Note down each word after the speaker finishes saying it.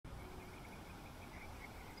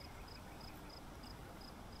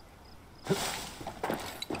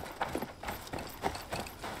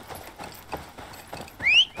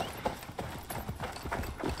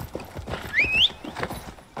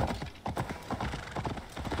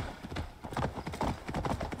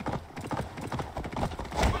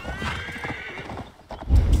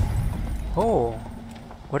Oh,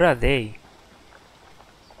 what are they?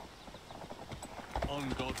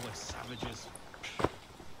 Ungodless savages.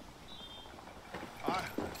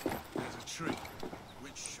 There's a tree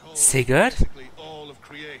which holds Sigurd? basically all of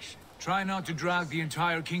creation. Try not to drag the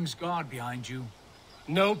entire King's Guard behind you.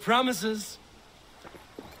 No promises.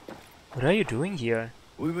 What are you doing here?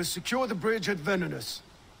 We will secure the bridge at Venonus.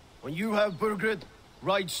 When you have Burgred,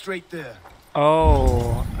 ride straight there.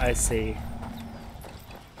 Oh, I see.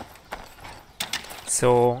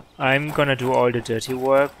 So, I'm gonna do all the dirty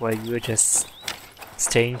work while you're just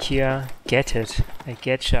staying here. Get it. I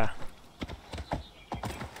getcha.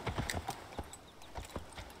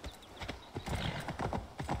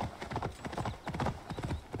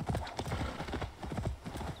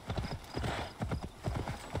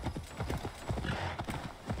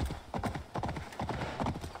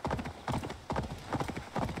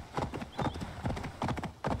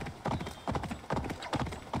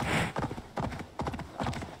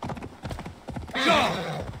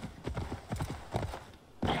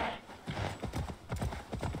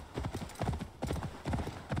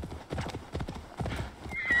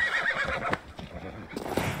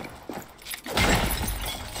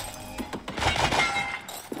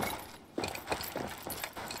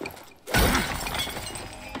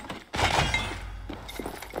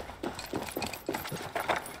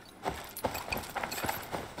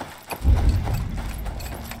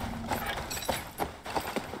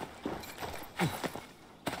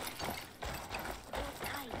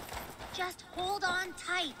 Just hold on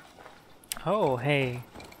tight. Oh, hey.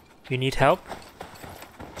 You need help?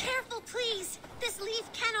 Careful, please. This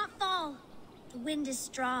leaf cannot fall. The wind is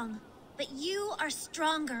strong, but you are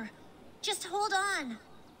stronger. Just hold on.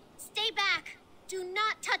 Stay back. Do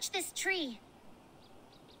not touch this tree.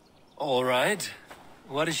 All right.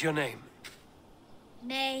 What is your name?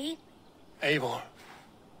 Nay. Eivor.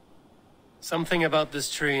 Something about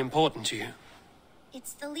this tree important to you?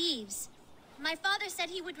 It's the leaves. My father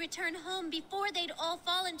said he would return home before they'd all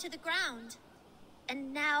fallen to the ground.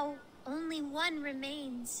 And now, only one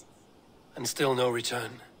remains. And still no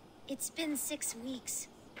return. It's been 6 weeks.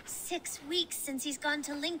 6 weeks since he's gone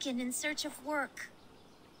to Lincoln in search of work.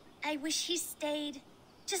 I wish he stayed.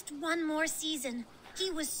 Just one more season.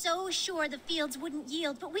 He was so sure the fields wouldn't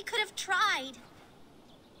yield, but we could have tried.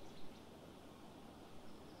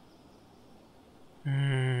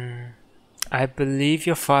 I believe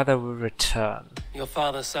your father will return. Your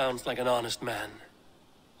father sounds like an honest man.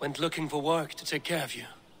 Went looking for work to take care of you.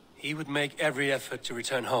 He would make every effort to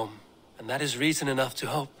return home, and that is reason enough to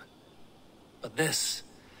hope. But this,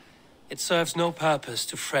 it serves no purpose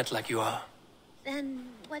to fret like you are. Then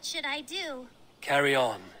what should I do? Carry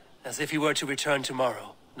on, as if he were to return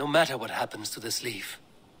tomorrow, no matter what happens to this leaf.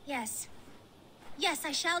 Yes. Yes,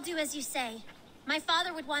 I shall do as you say. My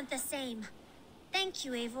father would want the same. Thank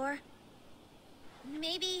you, Eivor.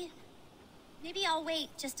 Maybe I'll wait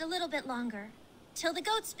just a little bit longer. Till the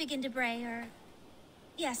goats begin to bray, or...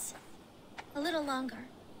 Yes, a little longer.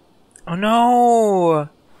 Oh no!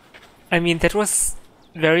 I mean, that was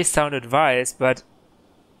very sound advice, but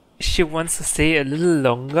she wants to stay a little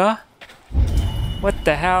longer? What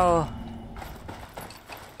the hell?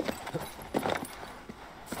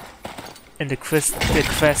 And the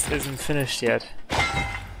quest isn't finished yet.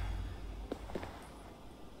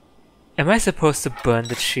 Am I supposed to burn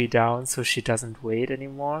the tree down so she doesn't wait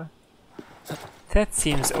anymore? That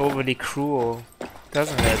seems overly cruel,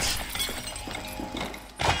 doesn't it?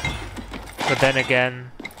 But then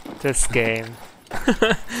again, this game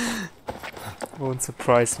won't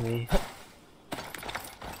surprise me.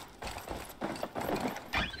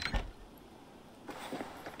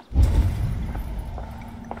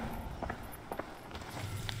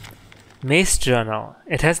 May's journal.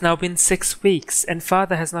 It has now been 6 weeks, and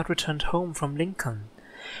father has not returned home from Lincoln.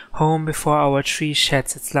 Home before our tree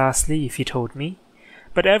sheds its last leaf, he told me.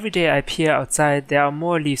 But every day I peer outside, there are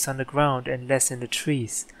more leaves on the ground and less in the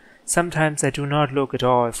trees. Sometimes I do not look at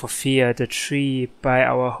all, for fear the tree by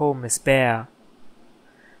our home is bare.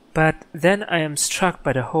 But then I am struck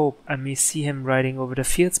by the hope I may see him riding over the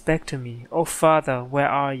fields back to me. Oh father, where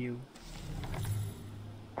are you?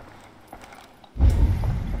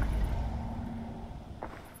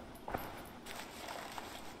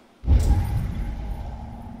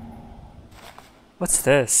 What's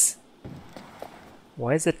this?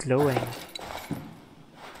 Why is it glowing?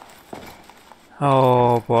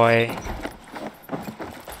 Oh boy.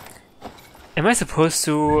 Am I supposed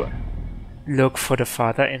to look for the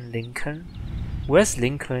father in Lincoln? Where's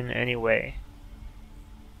Lincoln anyway?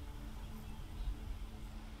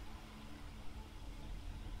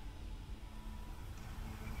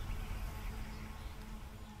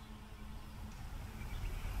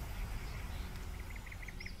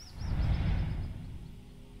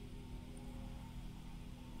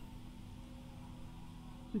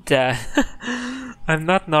 Damn. I'm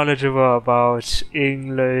not knowledgeable about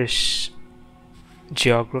English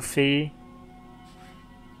geography.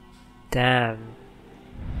 Damn.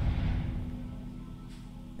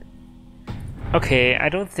 Okay, I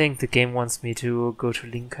don't think the game wants me to go to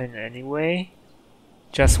Lincoln anyway.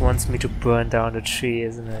 Just wants me to burn down the tree,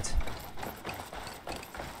 isn't it?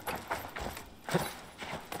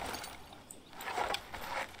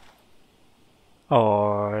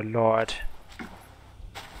 Oh, Lord.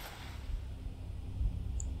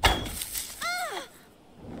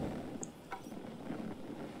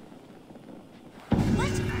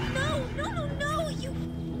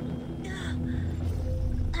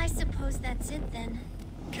 That's it then.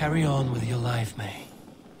 Carry on with your life, May.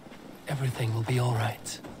 Everything will be all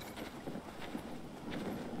right.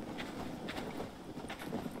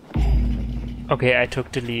 Okay, I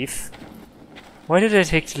took the leaf. Why did I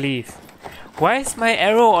take the leaf? Why is my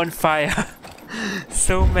arrow on fire?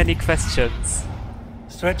 So many questions.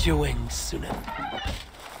 Stretch your wings, Sunan.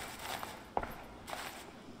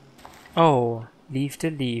 Oh, leave the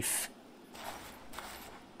leaf.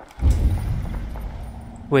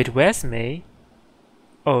 Wait, where's May?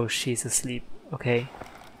 Oh, she's asleep. Okay.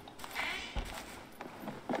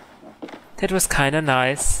 That was kinda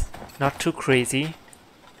nice. Not too crazy.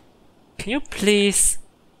 Can you please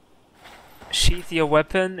sheath your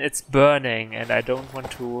weapon? It's burning and I don't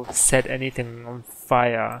want to set anything on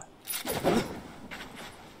fire.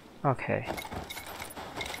 Okay.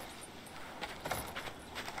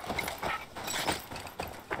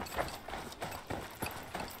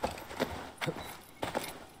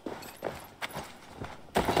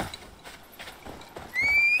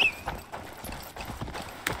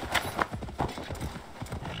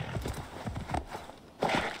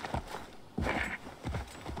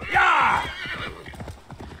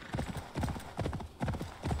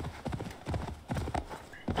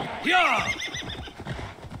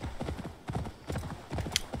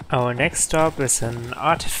 Our next stop is an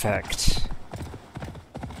artifact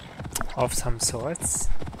of some sorts.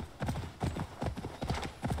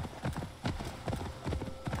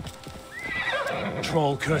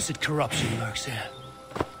 Troll cursed corruption lurks here.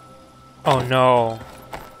 Oh no.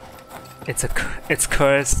 It's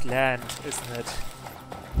cursed land, isn't it?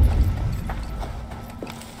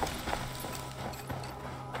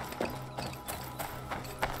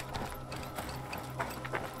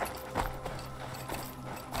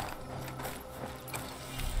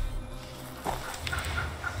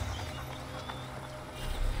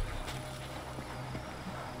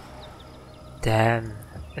 Damn,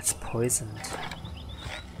 it's poisoned.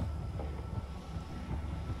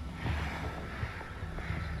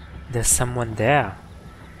 There's someone there.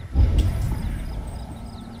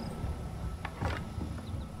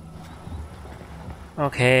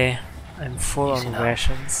 Okay, I'm full on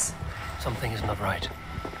rations. Something is not right.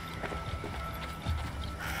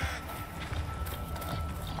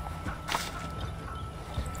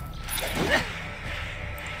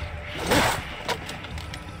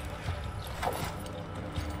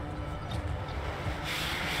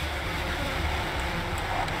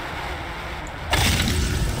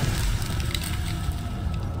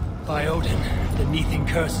 By Odin, the Neathing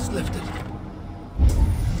curse is lifted.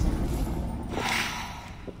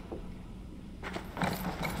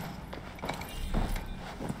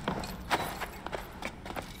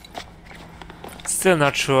 Still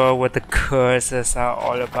not sure what the curses are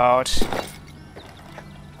all about.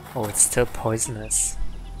 Oh, it's still poisonous.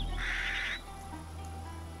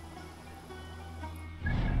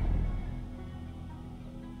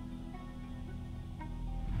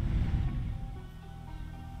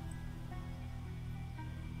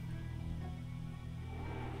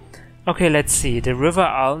 Okay, let's see. The river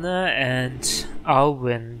Alna and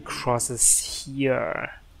Alwyn crosses here.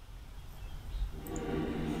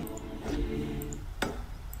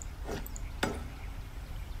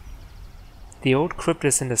 The old crypt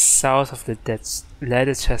is in the south of the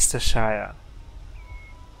Leicestershire.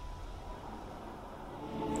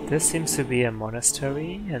 This seems to be a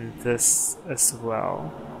monastery, and this as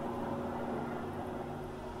well.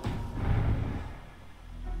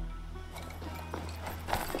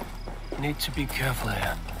 Need to be careful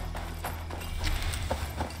here.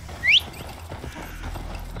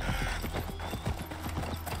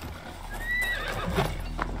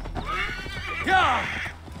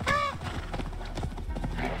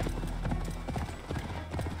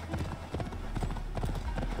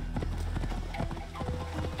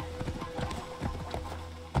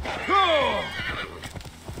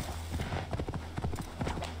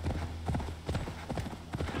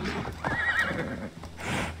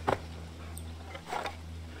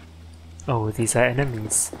 Oh, these are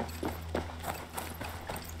enemies.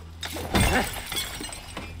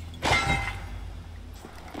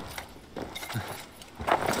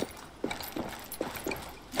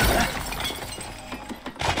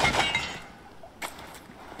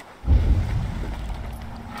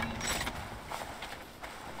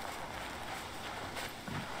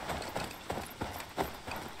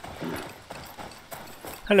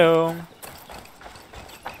 Hello.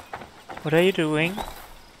 What are you doing?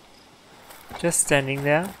 Just standing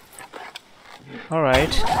there?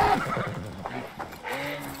 Alright.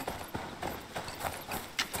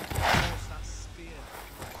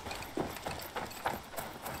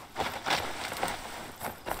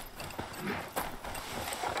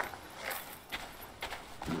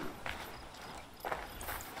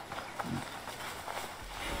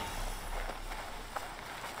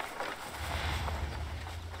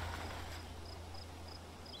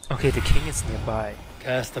 Okay, the king is nearby.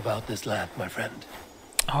 Cast about this land, my friend.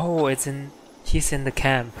 Oh, he's in the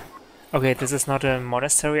camp. Okay, this is not a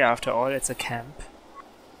monastery after all, it's a camp.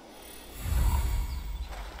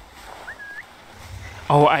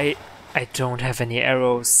 Oh, I don't have any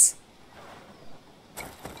arrows.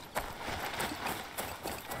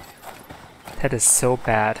 That is so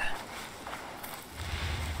bad.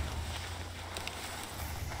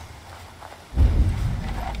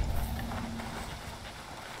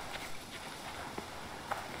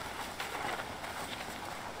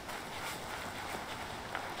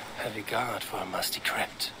 Heavy guard for a musty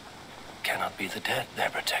crypt. Cannot be the dead they're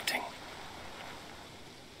protecting.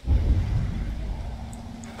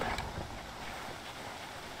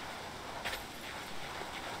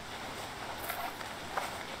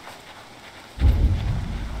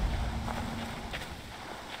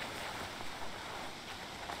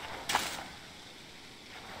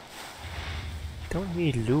 Don't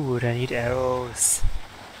need loot, I need arrows.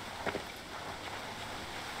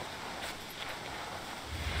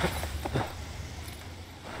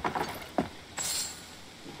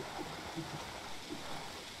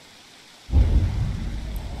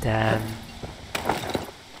 Damn.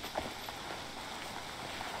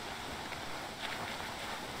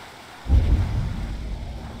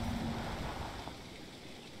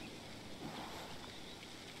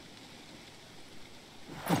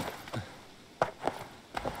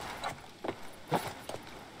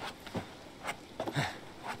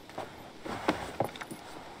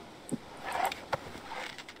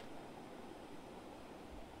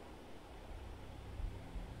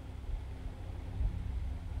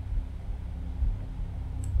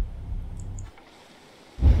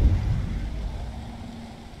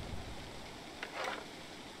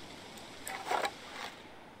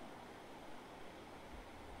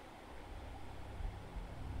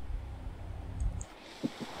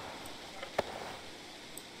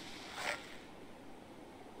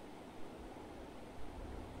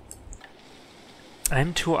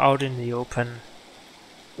 I'm too out in the open.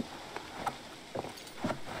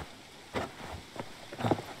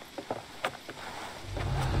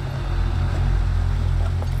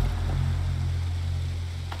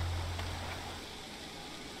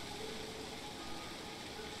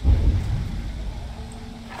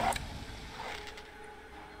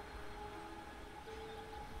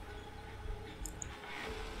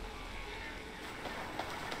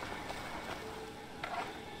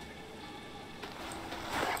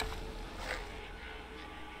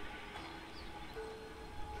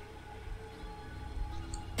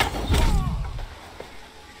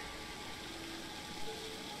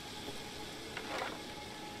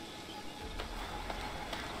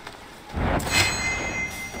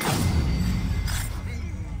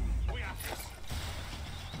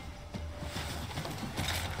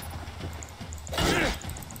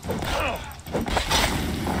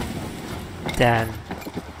 Damn.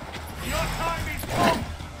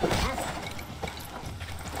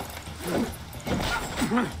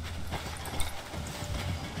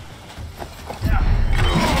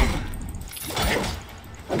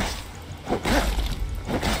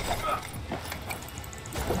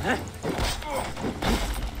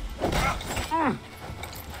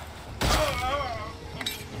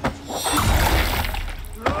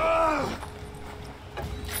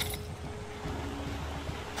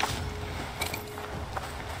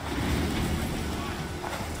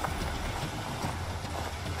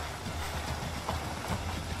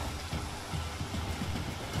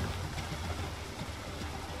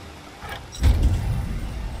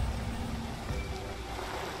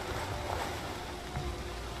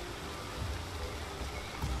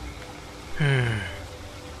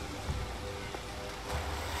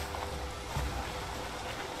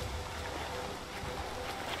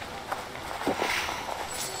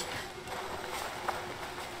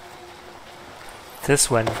 This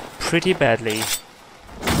went pretty badly.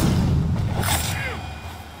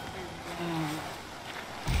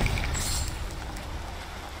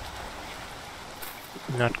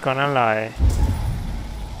 Not gonna lie.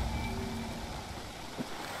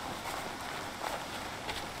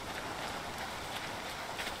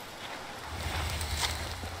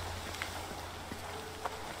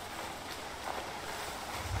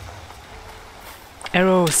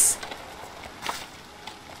 Arrows!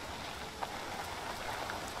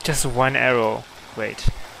 Just one arrow. Wait.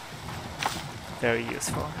 Very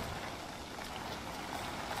useful.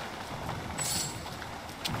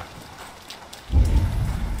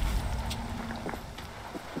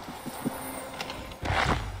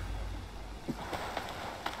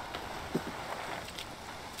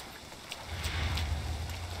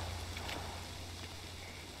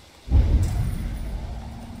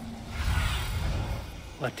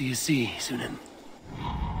 What do you see, Sunan?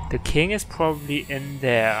 The king is probably in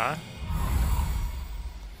there.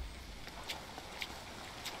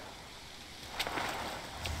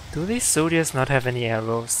 Do these soldiers not have any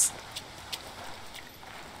arrows?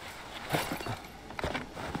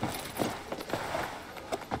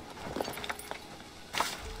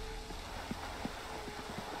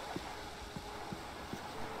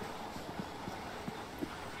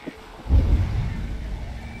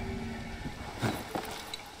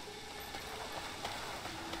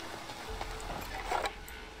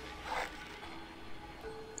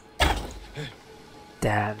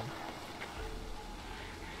 Damn.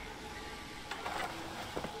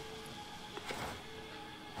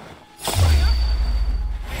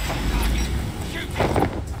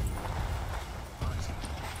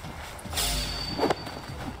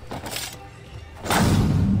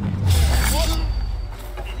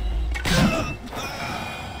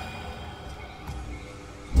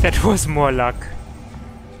 That was more luck.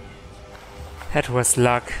 That was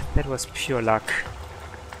luck. That was pure luck.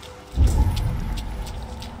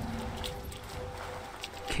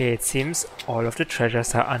 Okay, it seems all of the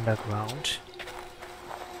treasures are underground.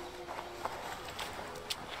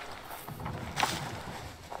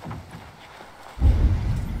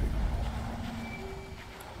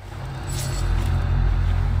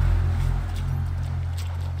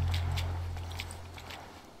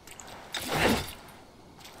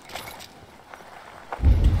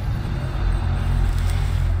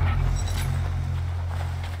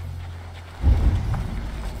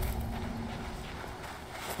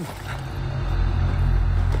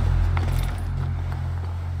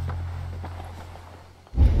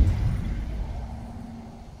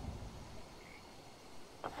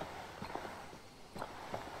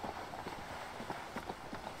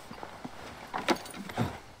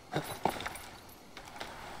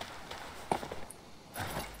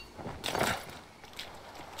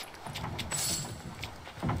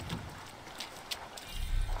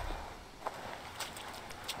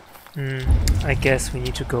 I guess we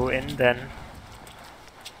need to go in then.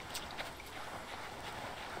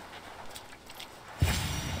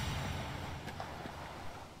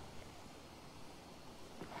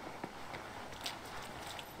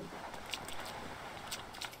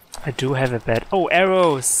 I do have a bad... Oh,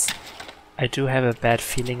 arrows! I do have a bad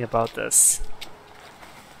feeling about this.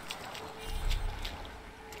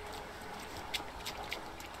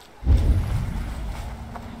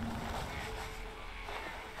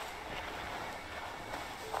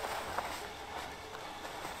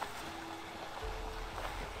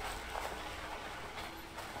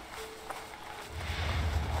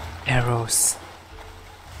 Arrows.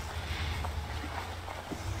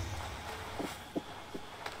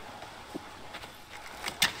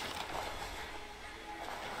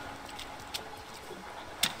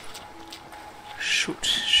 Shoot,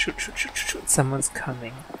 shoot, shoot, shoot, shoot. Someone's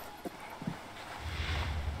coming.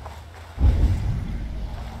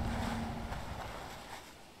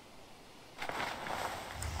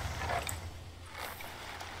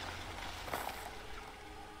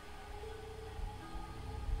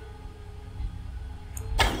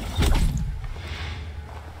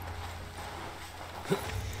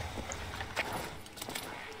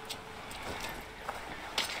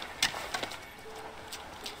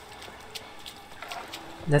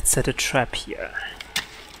 Let's set a trap here.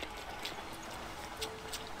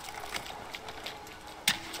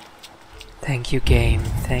 Thank you, game.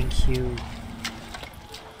 Thank you.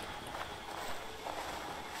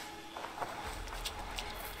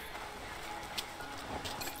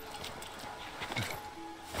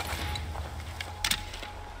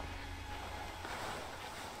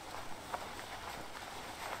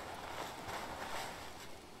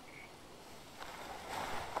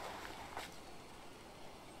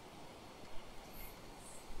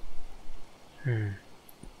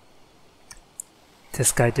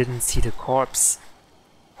 This guy didn't see the corpse.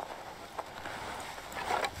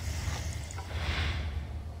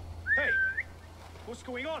 Hey! What's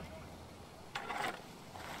going on?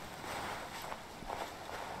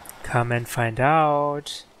 Come and find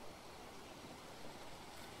out.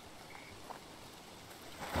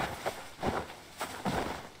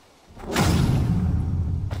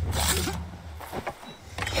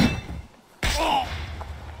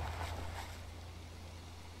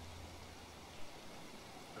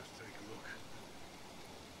 Let's take a look.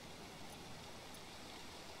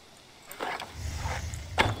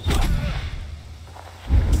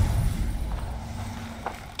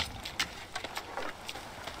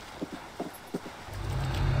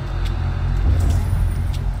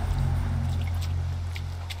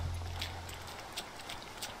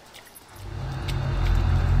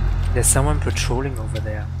 There's someone patrolling over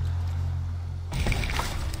there.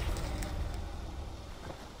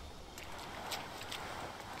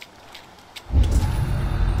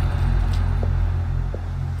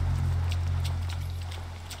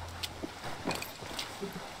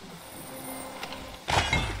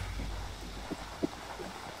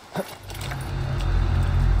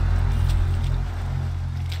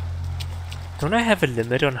 Don't I have a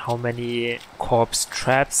limit on how many corpse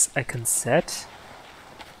traps I can set?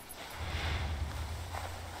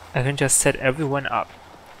 I can just set everyone up.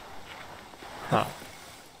 Huh.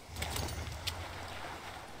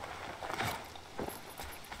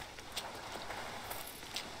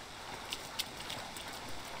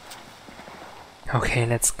 Okay,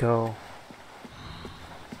 let's go.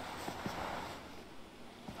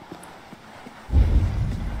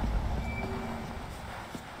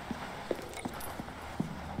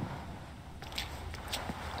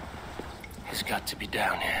 He's got to be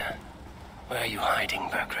down here. Where are you hiding,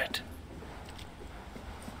 Bergred?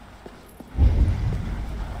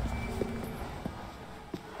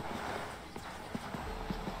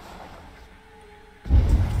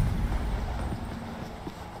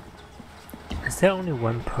 Is there only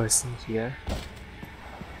one person here?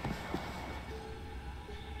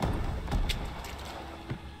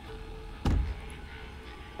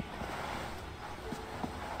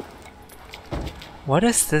 What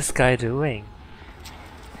is this guy doing?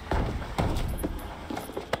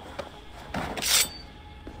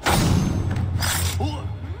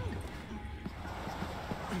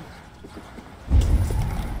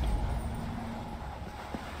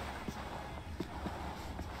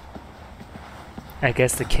 I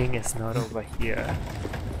guess the king is not over here.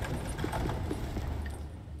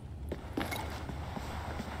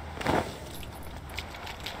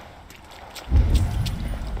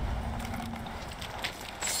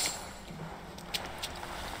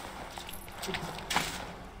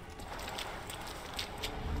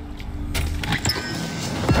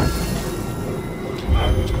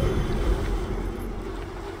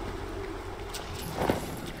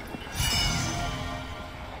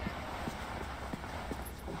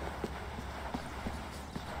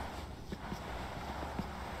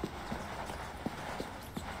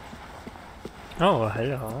 Oh,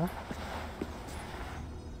 hello.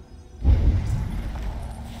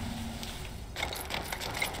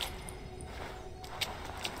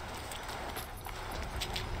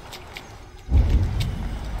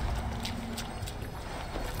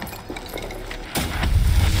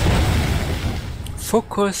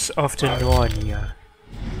 Focus of the Nornir.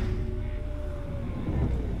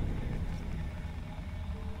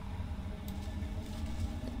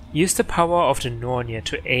 Use the power of the Nornir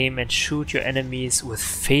to aim and shoot your enemies with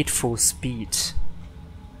fateful speed.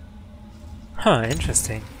 Huh,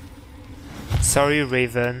 interesting. Sorry,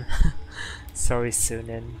 Raven. Sorry,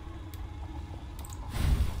 Sunan.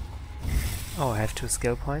 Oh, I have 2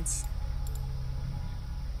 skill points.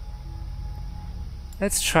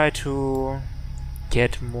 Let's try to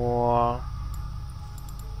get more...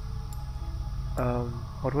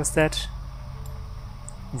 what was that?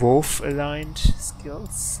 Wolf-aligned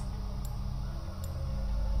skills.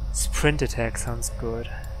 Sprint attack sounds good.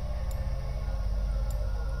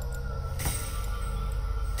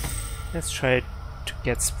 Let's try to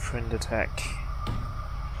get sprint attack.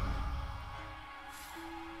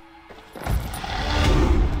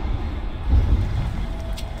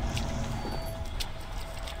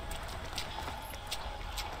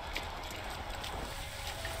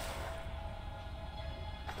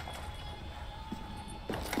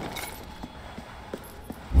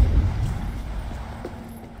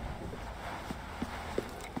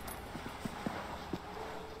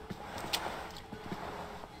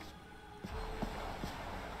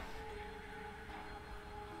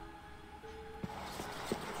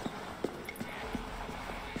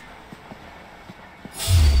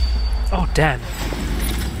 damn.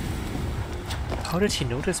 How did he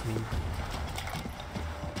notice me?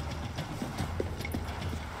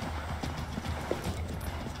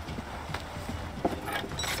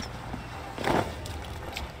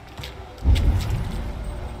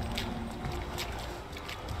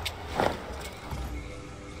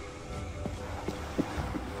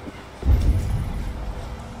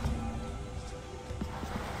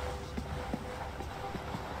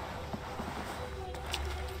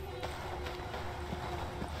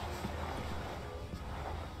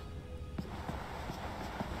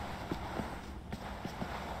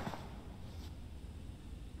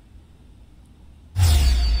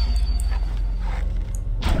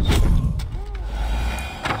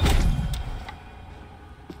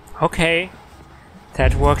 Okay,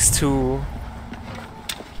 that works too.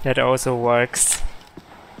 That also works.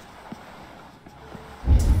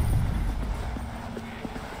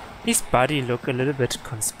 His body look a little bit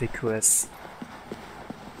conspicuous.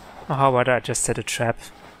 Oh, how about I just set a trap?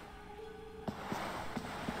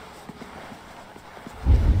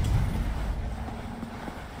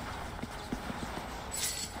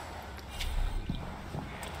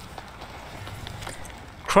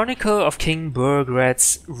 Chronicle of King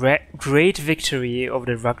Burgred's great victory over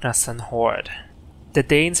the Ragnarsson horde. The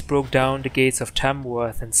Danes broke down the gates of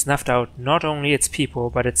Tamworth and snuffed out not only its people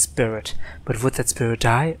but its spirit. But would that spirit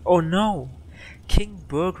die? Oh no! King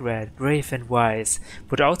Burgred, brave and wise,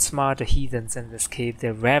 would outsmart the heathens and escape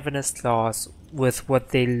their ravenous claws with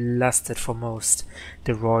what they lusted for most,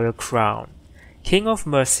 the royal crown. King of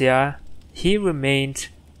Mercia, he remained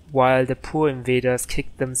while the poor invaders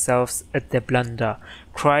kicked themselves at their blunder,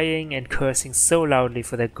 crying and cursing so loudly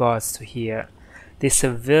for their gods to hear. They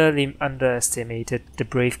severely underestimated the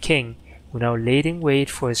brave king, who now laid in wait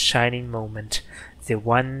for his shining moment, the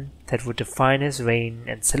one that would define his reign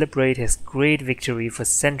and celebrate his great victory for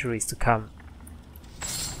centuries to come.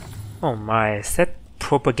 Oh my, is that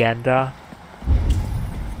propaganda?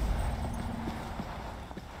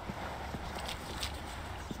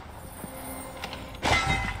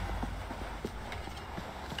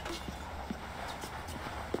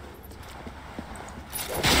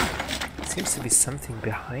 Seems to be something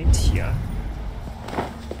behind here.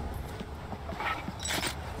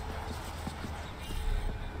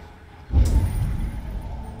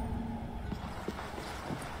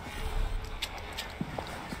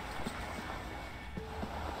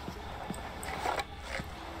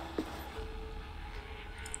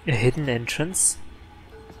 A hidden entrance?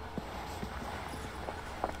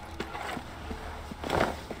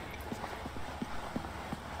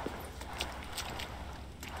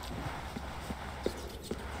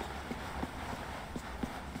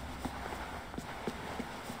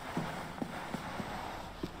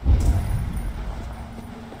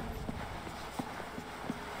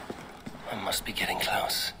 Must be getting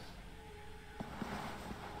close.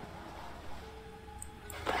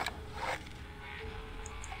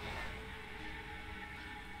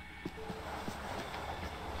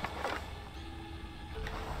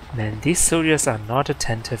 Man, these soldiers are not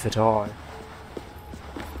attentive at all.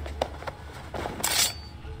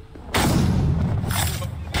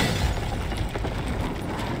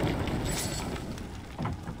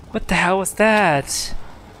 What the hell was that?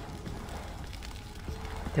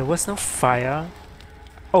 There was no fire.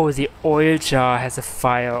 Oh, the oil jar has a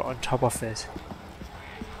fire on top of it.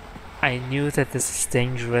 I knew that this is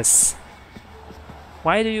dangerous.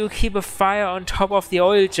 Why do you keep a fire on top of the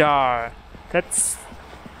oil jar? That's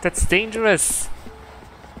dangerous.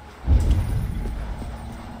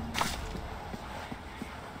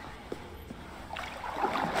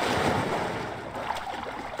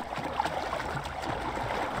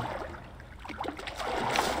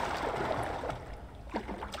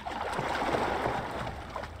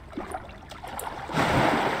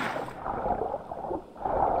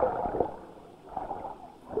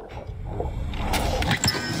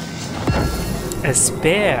 A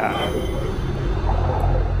spear.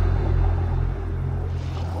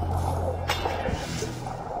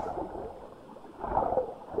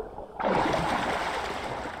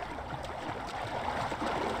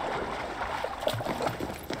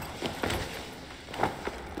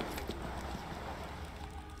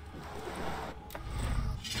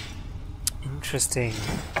 Interesting.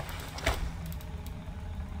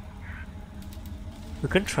 We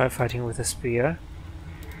can try fighting with a spear,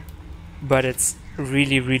 but it's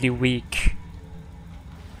really weak.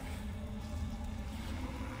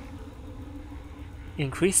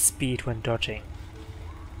 Increased speed when dodging.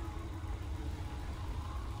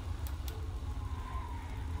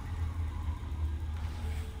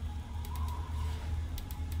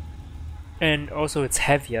 And also it's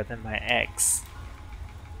heavier than my axe.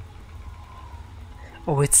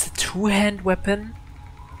 Oh, it's a two-hand weapon?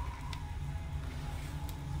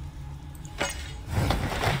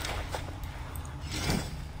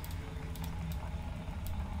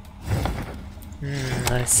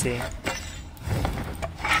 I see.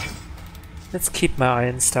 Let's keep my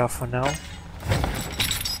iron staff for now.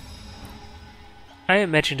 I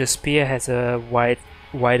imagine the spear has a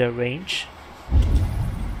wider range.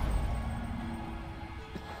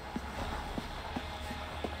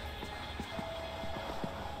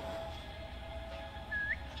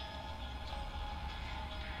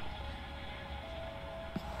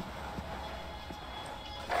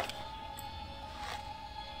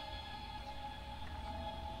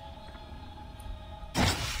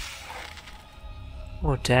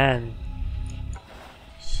 Oh damn,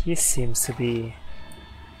 he seems to be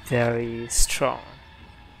very strong.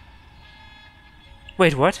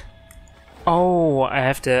 Wait, what? Oh, I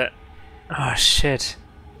have to... Oh shit.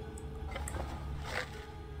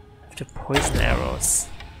 I have to poison arrows.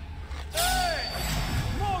 Hey!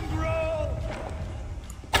 Mongrel!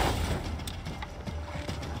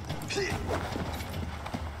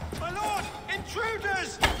 My lord!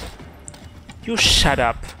 Intruders! You shut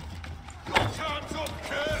up. Time's up,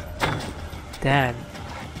 Kurt! Damn.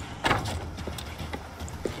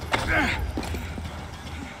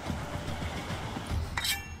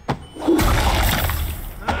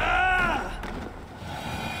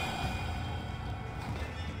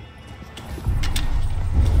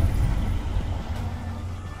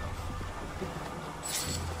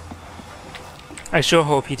 I sure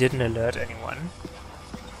hope he didn't alert anyone.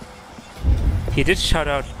 He did shout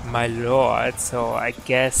out "my lord," so I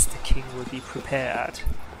guess the king will be prepared.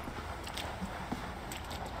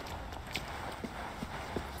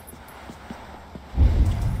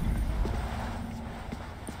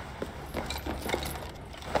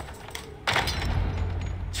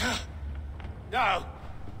 No!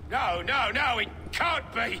 No, no, no! It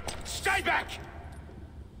can't be! Stay back!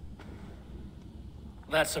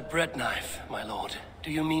 That's a bread knife, my lord.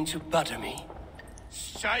 Do you mean to butter me?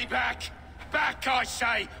 Stay back! Back, I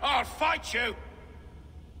say! I'll fight you!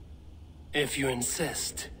 If you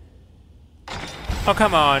insist. Oh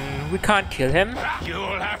come on, we can't kill him.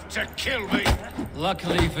 You'll have to kill me!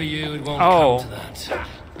 Luckily for you, it won't Oh. come to that.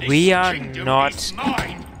 This We are kingdom not is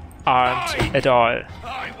mine! armed at all.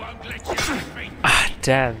 I won't let you defeat me! Ah,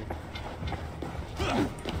 damn.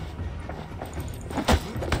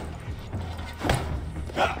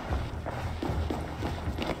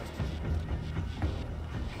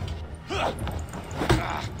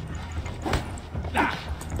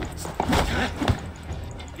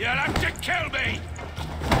 You'll have to kill me!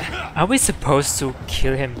 Are we supposed to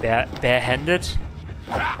kill him barehanded?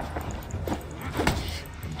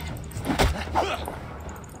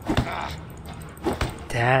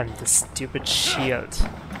 Damn, the stupid shield.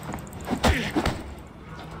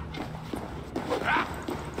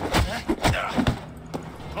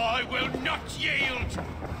 I will not yield!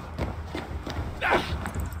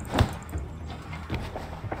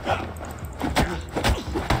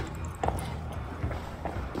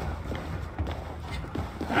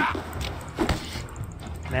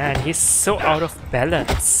 Man, he's so out of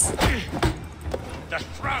balance. The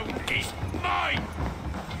throne is mine!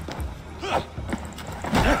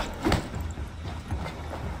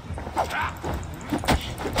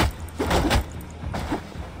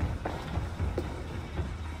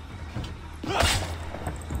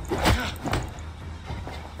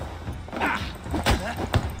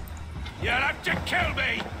 You'll have to kill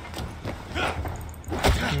me!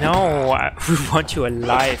 No, we want you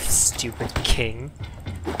alive, stupid king.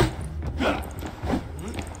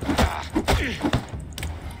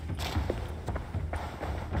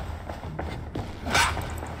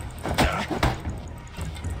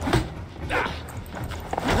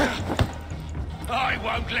 I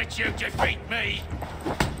won't let you defeat me!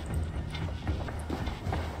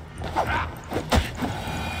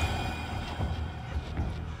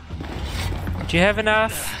 Do you have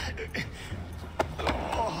enough?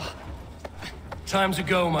 Time to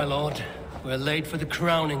go, my lord. We're late for the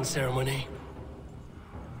crowning ceremony.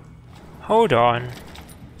 Hold on.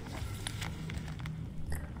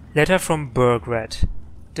 Letter from Burgred.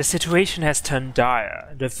 The situation has turned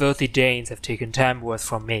dire. The filthy Danes have taken Tamworth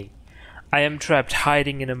from me. I am trapped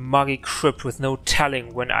hiding in a muggy crypt with no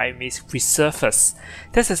telling when I may resurface.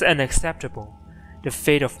 This is unacceptable. The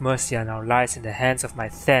fate of Mercia now lies in the hands of my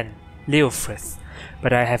Then, Leofrith,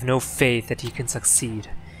 but I have no faith that he can succeed.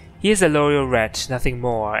 He is a loyal rat, nothing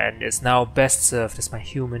more, and is now best served as my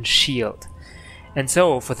human shield. And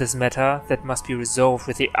so, for this matter, that must be resolved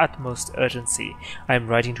with the utmost urgency, I am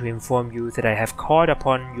writing to inform you that I have called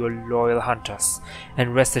upon your loyal hunters,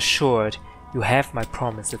 and rest assured, you have my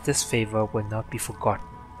promise that this favor will not be forgotten.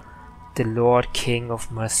 The Lord King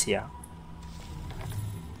of Mercia.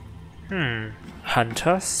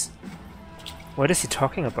 Hunters? What is he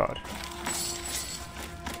talking about?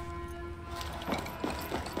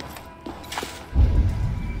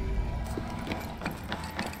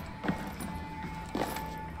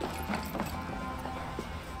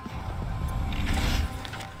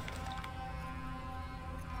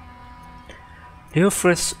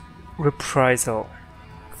 Leofrith's reprisal.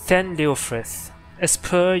 Then Leofrith, as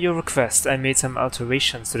per your request, I made some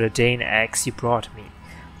alterations to the Dane axe you brought me.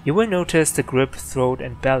 You will notice the grip, throat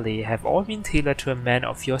and belly have all been tailored to a man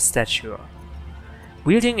of your stature.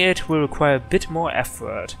 Wielding it will require a bit more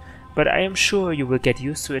effort, but I am sure you will get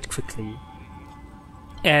used to it quickly.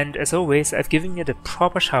 And as always, I've given it a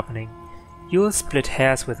proper sharpening. You'll split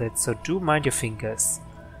hairs with it, so do mind your fingers.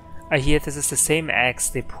 I hear this is the same axe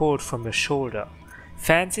they pulled from your shoulder.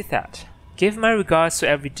 Fancy that. Give my regards to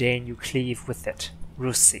every Dane you cleave with it.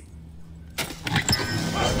 Russi.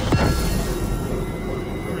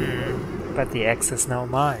 But the axe is now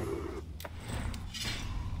mine.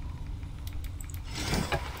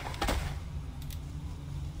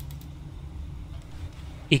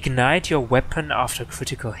 Ignite your weapon after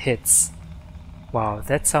critical hits. Wow,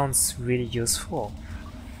 that sounds really useful.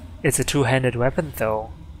 It's a two-handed weapon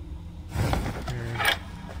though.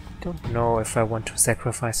 Don't know if I want to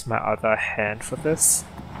sacrifice my other hand for this.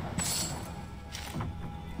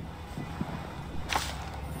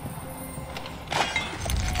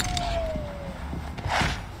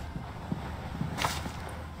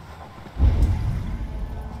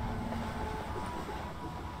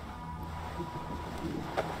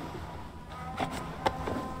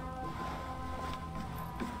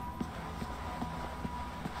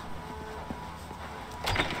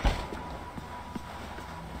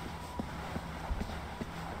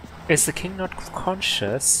 Is the king not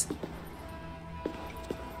conscious?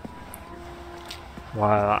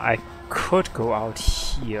 Well, I could go out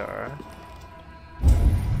here.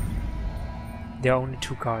 There are only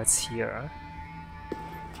 2 guards here.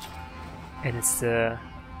 And it's the...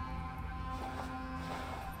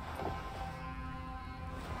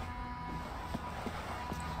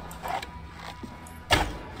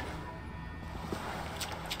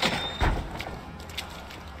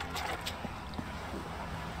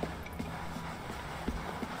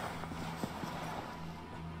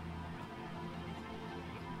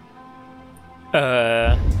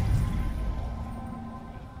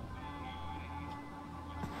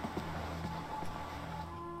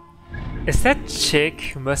 Is that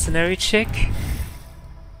chick, mercenary chick?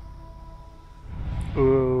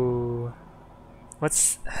 Ooh.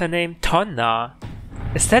 What's her name? Tonna.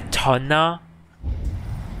 Is that Tonna?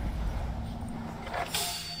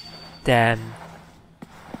 Damn.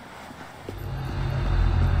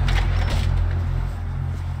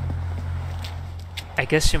 I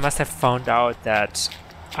guess she must have found out that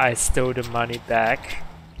I stole the money back.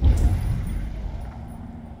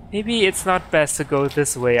 Maybe it's not best to go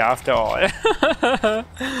this way after all.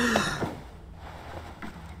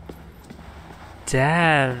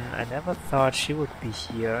 Damn, I never thought she would be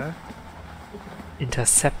here,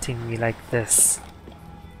 intercepting me like this.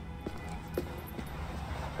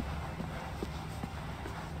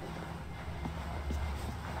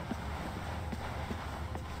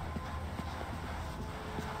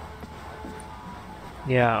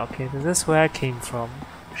 Yeah, okay, this is where I came from.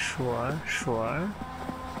 Sure, sure.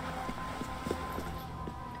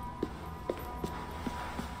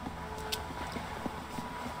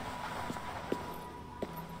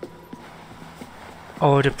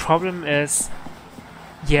 Oh, the problem is,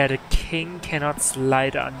 yeah, the king cannot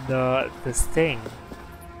slide under this thing,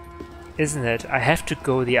 isn't it? I have to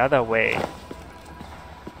go the other way.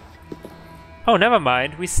 Oh, never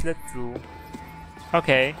mind, we slid through.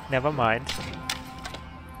 Okay, never mind.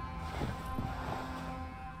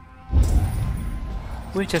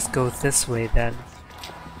 We'll just go this way then.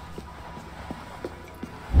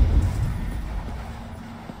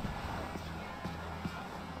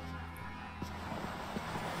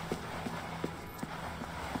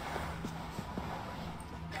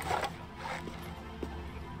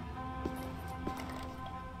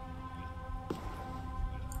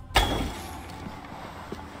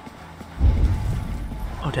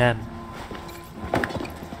 Oh damn.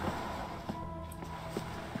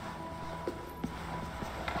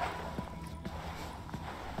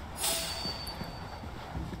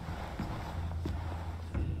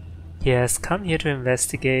 Yes, come here to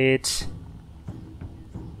investigate.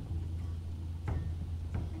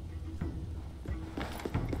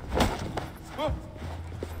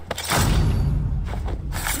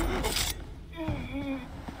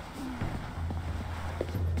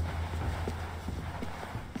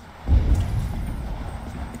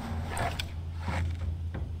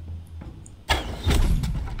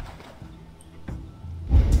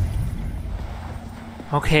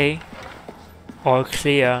 Okay. All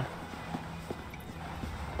clear.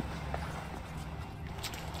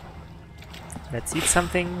 Let's eat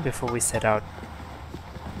something before we set out.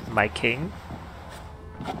 My king.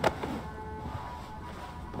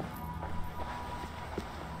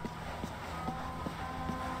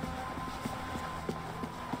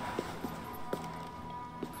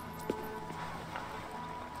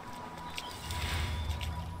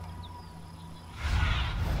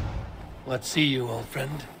 What see you, old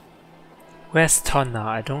friend? Where's Tonna?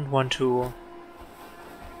 I don't want to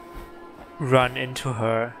run into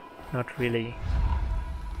her. Not really.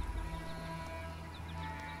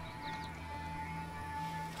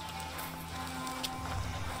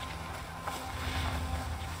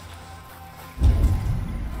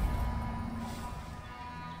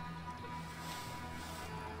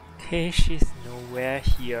 Okay, she's nowhere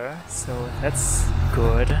here, so that's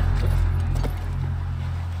good.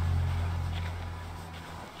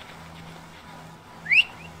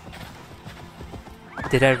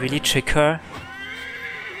 Did I really trick her?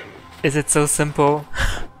 Is it so simple?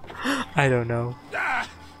 I don't know. Ah!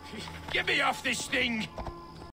 Get me off this thing!